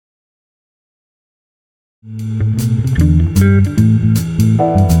Hello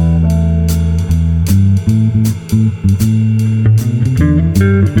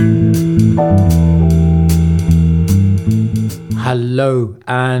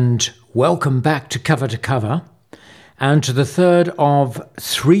and welcome back to Cover, and to the third of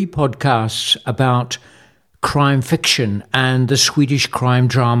 3 podcasts about crime fiction and the Swedish crime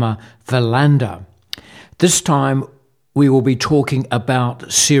drama Wallander. This time we will be talking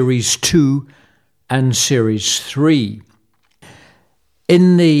about Series 2 and Series 3.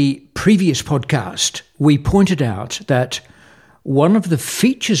 In the previous podcast, we pointed out that one of the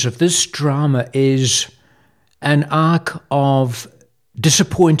features of this drama is an arc of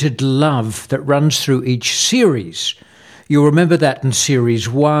disappointed love that runs through each series. You'll remember that in Series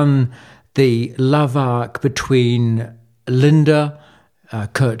 1, the love arc between Linda,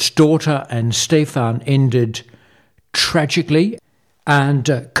 Kurt's daughter, and Stefan ended tragically,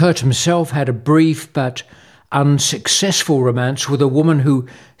 and Kurt himself had a brief but unsuccessful romance with a woman who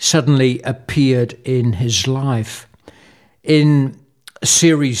suddenly appeared in his life. In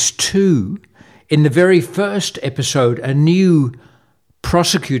Series 2, in the very first episode, a new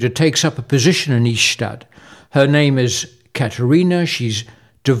prosecutor takes up a position in Ystad. Her name is Katarina. She's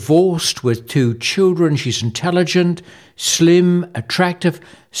divorced with 2 children. She's intelligent, slim, attractive,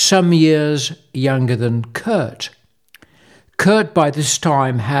 some years younger than Kurt. Kurt, by this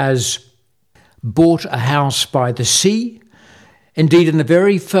time, has bought a house by the sea. Indeed, in the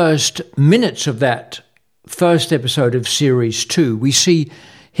very first minutes of that first episode of Series 2, we see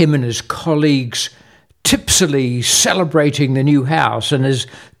him and his colleagues tipsily celebrating the new house, and his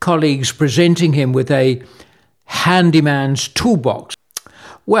colleagues presenting him with a handyman's toolbox.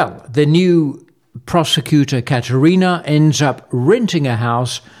 Well, the new prosecutor, Katarina, ends up renting a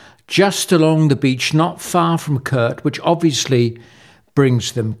house just along the beach, not far from Kurt, which obviously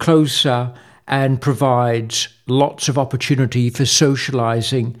brings them closer and provides lots of opportunity for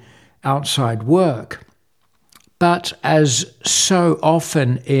socializing outside work. But as so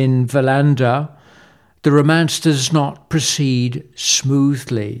often in Wallander, the romance does not proceed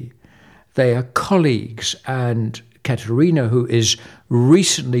smoothly. They are colleagues, and Katarina, who is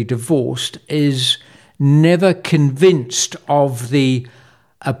recently divorced, is never convinced of the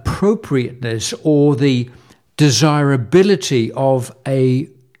appropriateness or the desirability of a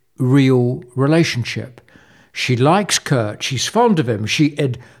real relationship. She likes Kurt, she's fond of him, she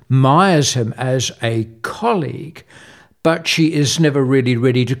admires him as a colleague, but she is never really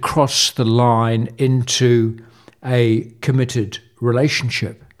ready to cross the line into a committed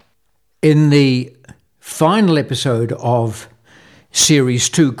relationship. In the final episode of Series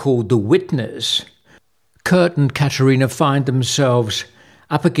 2, called The Witness, Kurt and Katarina find themselves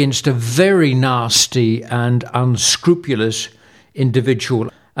up against a very nasty and unscrupulous individual,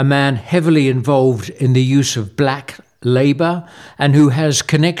 a man heavily involved in the use of black labour and who has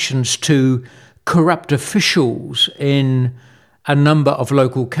connections to corrupt officials in a number of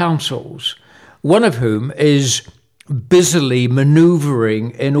local councils, one of whom is busily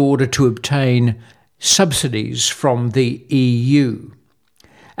manoeuvring in order to obtain subsidies from the EU.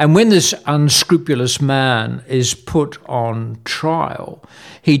 And when this unscrupulous man is put on trial,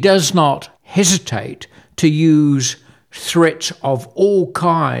 he does not hesitate to use threats of all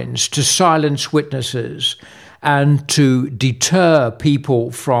kinds to silence witnesses and to deter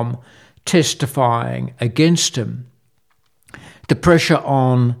people from testifying against him. The pressure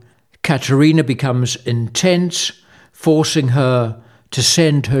on Katarina becomes intense, forcing her to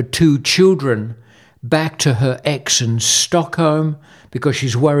send her 2 children back to her ex in Stockholm because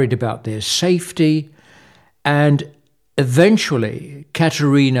she's worried about their safety. And eventually,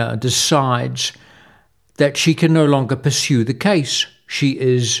 Katarina decides that she can no longer pursue the case. She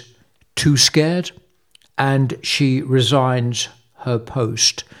is too scared, and she resigns her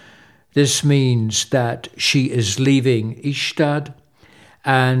post. This means that she is leaving Ystad,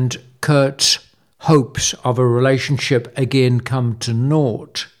 and Kurt's hopes of a relationship again come to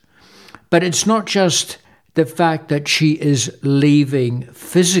naught. But it's not just the fact that she is leaving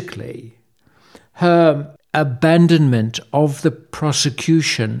physically. Her abandonment of the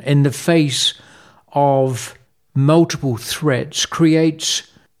prosecution in the face of multiple threats creates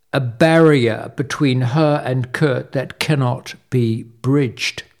a barrier between her and Kurt that cannot be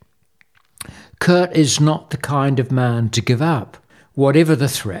bridged. Kurt is not the kind of man to give up, whatever the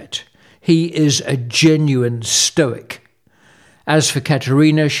threat. He is a genuine stoic. As for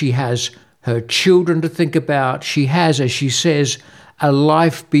Katarina, she has her children to think about. She has, as she says, a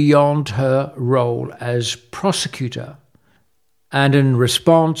life beyond her role as prosecutor. And in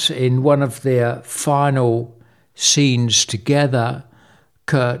response, in one of their final scenes together,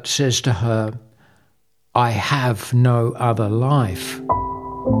 Kurt says to her, I have no other life.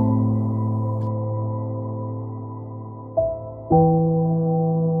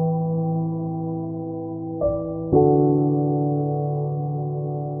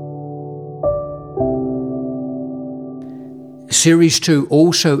 Series 2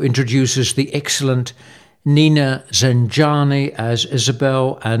 also introduces the excellent Nina Zanjani as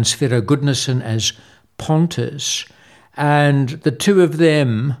Isabel and Sverre Gudnason as Pontus. And the two of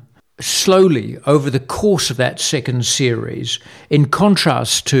them, slowly over the course of that second series, in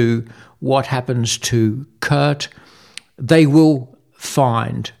contrast to what happens to Kurt, they will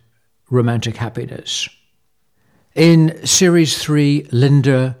find romantic happiness. In Series 3,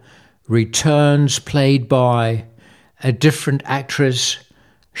 Linda returns, played by a different actress,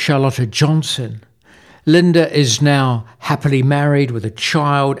 Charlotte Johnson. Linda is now happily married with a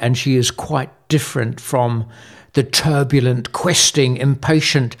child, and she is quite different from the turbulent, questing,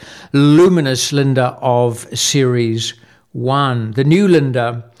 impatient, luminous Linda of Series 1. The new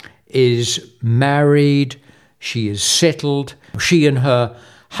Linda is married, she is settled. She and her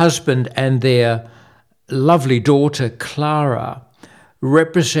husband and their lovely daughter, Clara,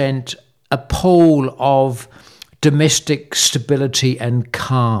 represent a pole of domestic stability and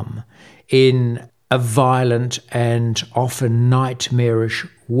calm in a violent and often nightmarish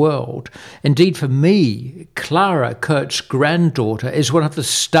world. Indeed, for me, Clara, Kurt's granddaughter, is one of the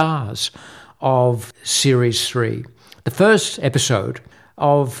stars of Series 3. The first episode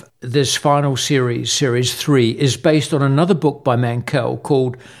of this final series, Series 3, is based on another book by Mankell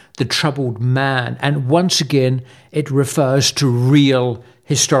called The Troubled Man, and once again it refers to real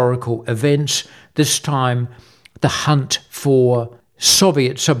historical events, this time the hunt for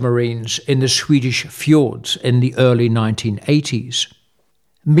Soviet submarines in the Swedish fjords in the early 1980s.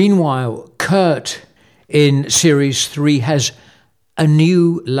 Meanwhile, Kurt in Series 3 has a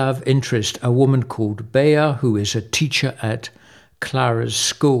new love interest, a woman called Bea, who is a teacher at Clara's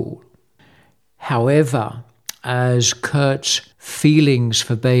school. However, as Kurt's feelings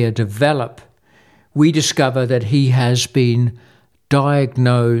for Bea develop, we discover that he has been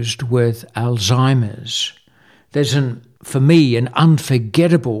diagnosed with Alzheimer's. There's, for me, an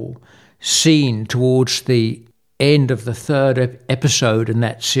unforgettable scene towards the end of the third episode in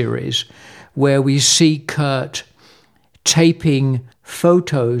that series where we see Kurt taping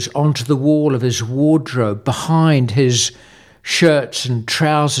photos onto the wall of his wardrobe behind his shirts and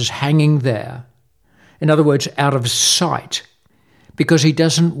trousers hanging there. In other words, out of sight, because he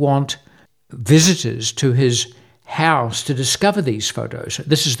doesn't want visitors to his house to discover these photos.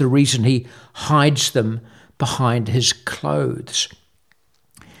 This is the reason he hides them behind his clothes.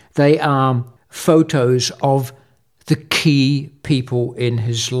 They are photos of the key people in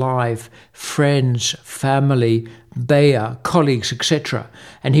his life, friends, family, Bea, colleagues, etc.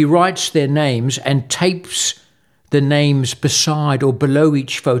 And he writes their names and tapes the names beside or below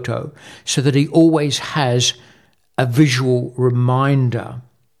each photo so that he always has a visual reminder.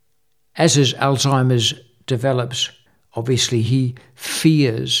 As his Alzheimer's develops, obviously he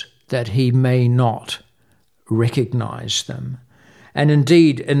fears that he may not recognize them. And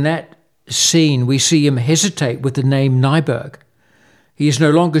indeed, in that scene, we see him hesitate with the name Nyberg. He is no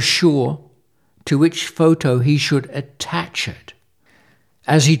longer sure to which photo he should attach it.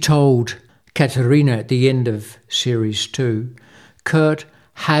 As he told Katerina at the end of Series 2, Kurt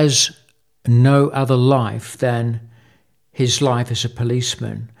has no other life than his life as a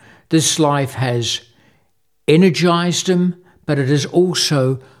policeman. This life has energized him, but it has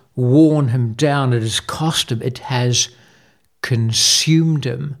also worn him down. It has cost him. It has consumed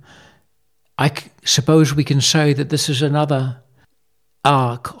him. I suppose we can say that this is another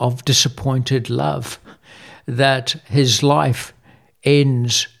arc of disappointed love, that his life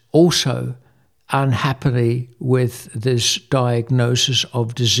ends also unhappily with this diagnosis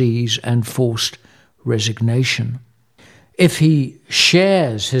of disease and forced resignation. If he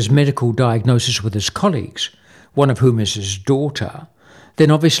shares his medical diagnosis with his colleagues, one of whom is his daughter, then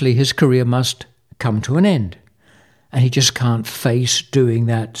obviously his career must come to an end. And he just can't face doing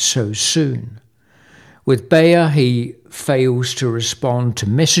that so soon. With Bea, he fails to respond to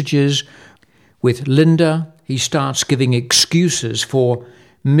messages. With Linda, he starts giving excuses for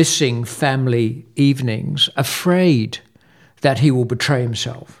missing family evenings, afraid that he will betray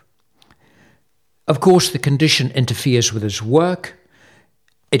himself. Of course, the condition interferes with his work.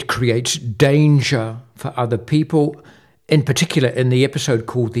 It creates danger for other people, in particular in the episode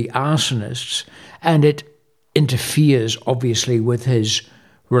called The Arsonists, and it interferes, obviously, with his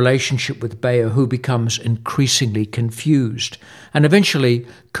relationship with Bea, who becomes increasingly confused. And eventually,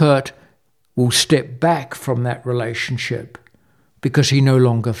 Kurt will step back from that relationship because he no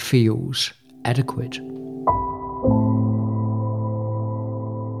longer feels adequate.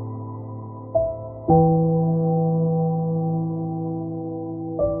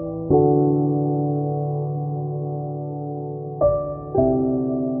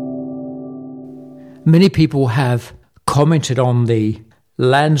 Many people have commented on the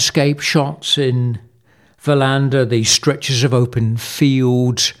landscape shots in Wallander, the stretches of open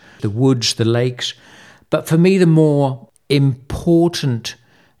fields, the woods, the lakes. But for me, the more important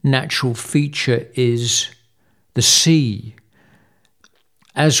natural feature is the sea.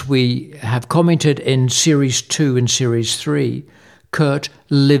 As we have commented in Series 2 and Series 3, Kurt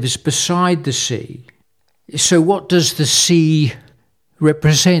lives beside the sea. So what does the sea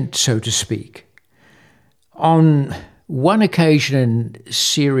represent, so to speak? On one occasion in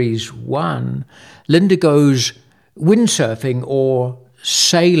Series 1, Linda goes windsurfing or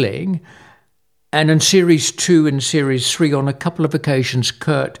sailing, and in Series 2 and Series 3, on a couple of occasions,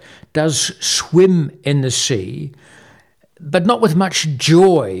 Kurt does swim in the sea, but not with much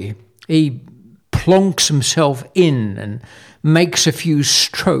joy. He plonks himself in and makes a few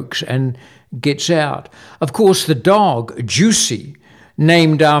strokes and gets out. Of course, the dog, Juicy,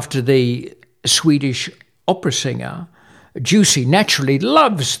 named after the Swedish opera singer, Juicy naturally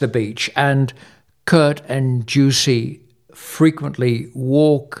loves the beach, and Kurt and Juicy frequently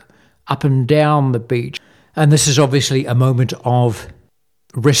walk up and down the beach. And this is obviously a moment of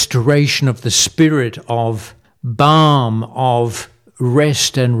restoration of the spirit, of balm, of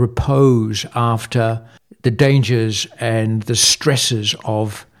rest and repose after the dangers and the stresses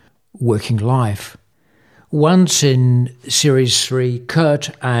of working life. Once in Series 3, Kurt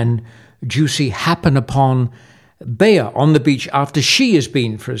and Juicy happen upon Bea on the beach after she has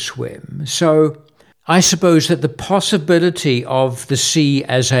been for a swim. So I suppose that the possibility of the sea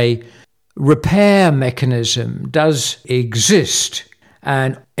as a repair mechanism does exist.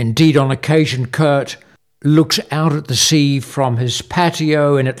 And indeed, on occasion, Kurt looks out at the sea from his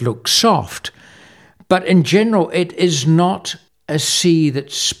patio and it looks soft. But in general, it is not a sea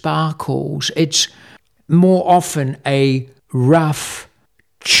that sparkles. It's more often a rough,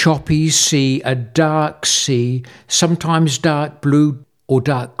 choppy sea, a dark sea, sometimes dark blue or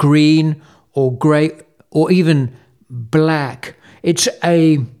dark green or grey or even black. It's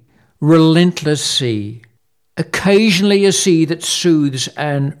a relentless sea. Occasionally a sea that soothes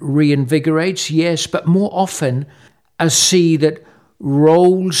and reinvigorates, yes, but more often a sea that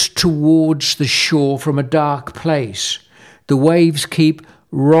rolls towards the shore from a dark place. The waves keep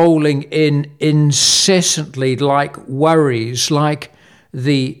rolling in incessantly like worries, like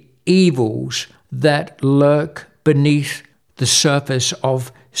the evils that lurk beneath the surface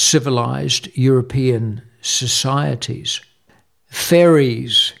of civilized European societies.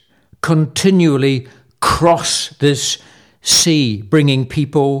 Ferries continually cross this sea, bringing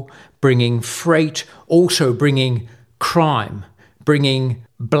people, bringing freight, also bringing crime, bringing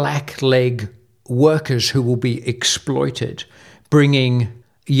blackleg workers who will be exploited, bringing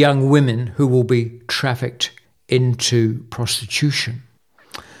young women who will be trafficked into prostitution.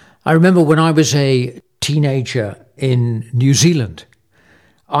 I remember when I was a teenager in New Zealand,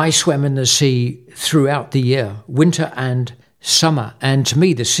 I swam in the sea throughout the year, winter and summer, and to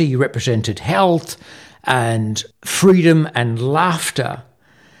me the sea represented health and freedom and laughter.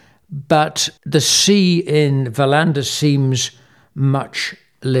 But the sea in Wallander seems much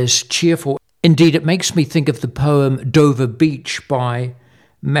less cheerful. Indeed, it makes me think of the poem Dover Beach by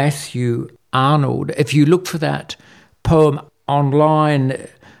Matthew Arnold. If you look for that poem online,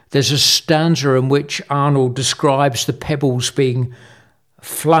 there's a stanza in which Arnold describes the pebbles being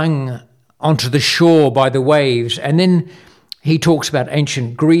flung onto the shore by the waves. And then he talks about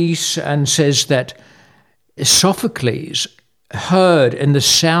ancient Greece and says that Sophocles heard in the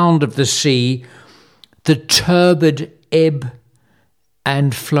sound of the sea the turbid ebb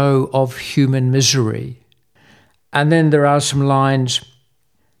and flow of human misery. And then there are some lines,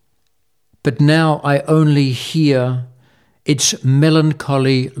 but now I only hear its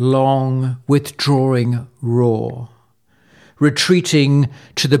melancholy, long, withdrawing roar, retreating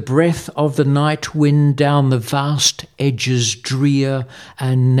to the breath of the night wind down the vast edges drear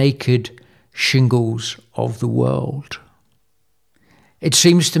and naked shingles of the world. It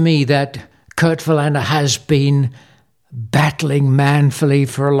seems to me that Kurt Wallander has been battling manfully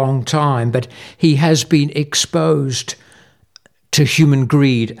for a long time, but he has been exposed to human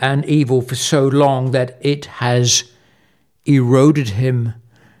greed and evil for so long that it has eroded him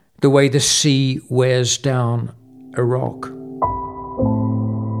the way the sea wears down a rock.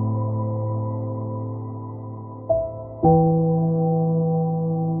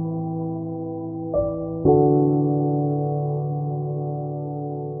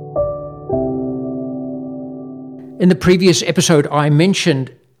 In the previous episode, I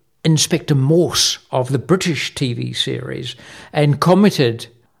mentioned Inspector Morse of the British TV series and commented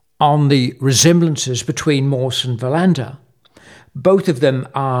on the resemblances between Morse and Wallander. Both of them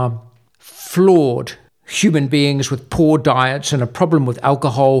are flawed human beings with poor diets and a problem with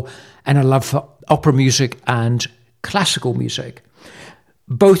alcohol and a love for opera music and classical music.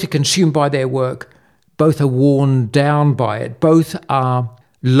 Both are consumed by their work. Both are worn down by it. Both are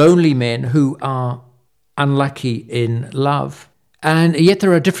lonely men who are unlucky in love. And yet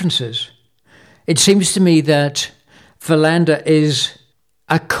there are differences. It seems to me that Wallander is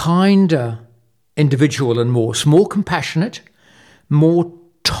a kinder individual than Morse, more compassionate, more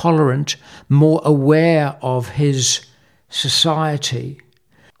tolerant, more aware of his society.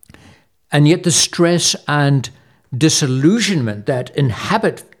 And yet the stress and disillusionment that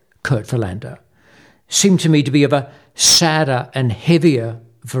inhabit Kurt Wallander seem to me to be of a sadder and heavier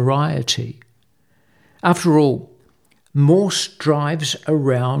variety. After all, Morse drives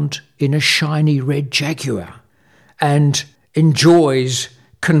around in a shiny red Jaguar and enjoys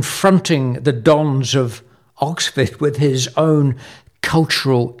confronting the dons of Oxford with his own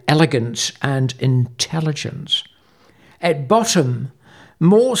cultural elegance and intelligence. At bottom,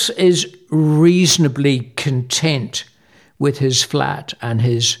 Morse is reasonably content with his flat and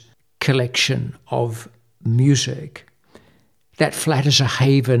his collection of music. That flat is a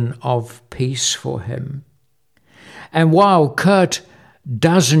haven of peace for him. And while Kurt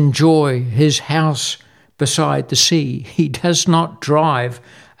does enjoy his house beside the sea, he does not drive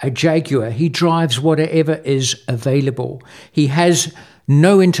a Jaguar. He drives whatever is available. He has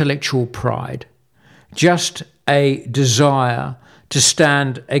no intellectual pride, just a desire to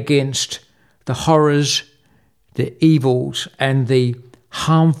stand against the horrors, the evils, and the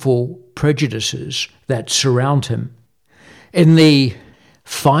harmful prejudices that surround him. In the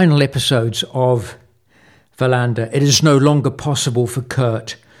final episodes of Wallander, it is no longer possible for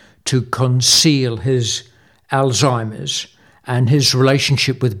Kurt to conceal his Alzheimer's, and his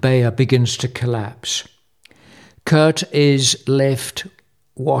relationship with Bea begins to collapse. Kurt is left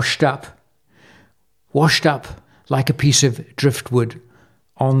washed up like a piece of driftwood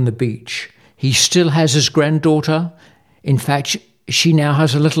on the beach. He still has his granddaughter. In fact, she now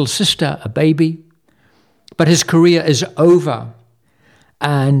has a little sister, a baby. But his career is over.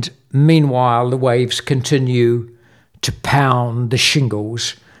 And meanwhile, the waves continue to pound the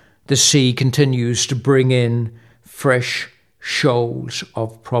shingles. The sea continues to bring in fresh shoals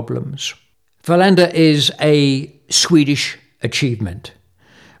of problems. Wallander is a Swedish achievement.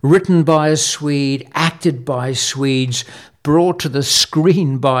 Written by a Swede, acted by Swedes, brought to the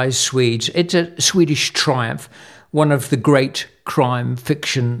screen by Swedes. It's a Swedish triumph, one of the great crime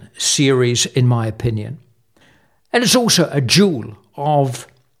fiction series, in my opinion. And it's also a jewel of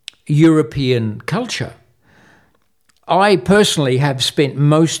European culture. I personally have spent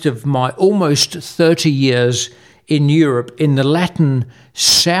most of my almost 30 years in Europe, in the Latin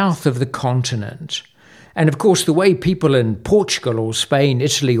south of the continent. And of course, the way people in Portugal or Spain,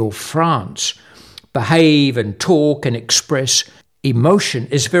 Italy or France behave and talk and express emotion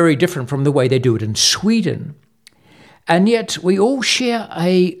is very different from the way they do it in Sweden. And yet we all share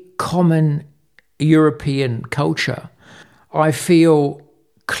a common European culture. I feel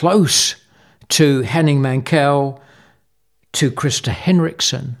close to Henning Mankell, to Krister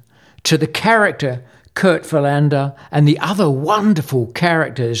Henriksson, to the character Kurt Wallander and the other wonderful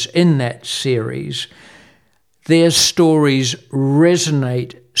characters in that series. Their stories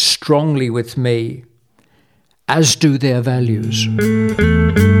resonate strongly with me, as do their values.